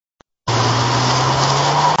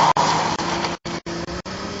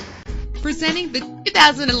Presenting the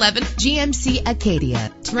 2011 GMC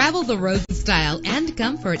Acadia. Travel the roads in style and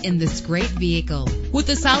comfort in this great vehicle. With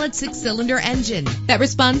a solid 6-cylinder engine that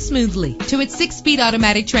responds smoothly to its 6-speed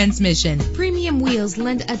automatic transmission. Premium wheels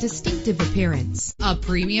lend a distinctive appearance. A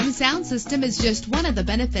premium sound system is just one of the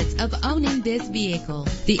benefits of owning this vehicle.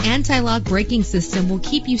 The anti-lock braking system will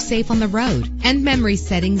keep you safe on the road, and memory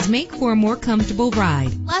settings make for a more comfortable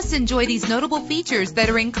ride. Plus, enjoy these notable features that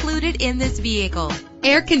are included in this vehicle: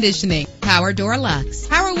 air conditioning, power door locks,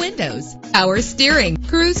 power windows, power steering,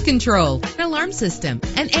 cruise control, an alarm system,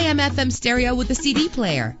 an AM/FM stereo with a CD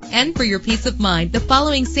player. And for your peace of mind, the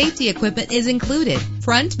following safety equipment is included: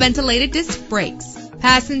 front ventilated disc brakes,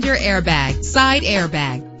 passenger airbag, side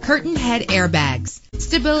airbag, curtain head airbags,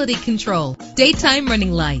 stability control, daytime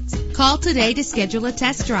running lights. Call today to schedule a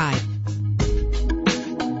test drive.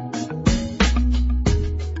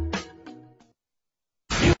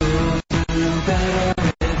 Better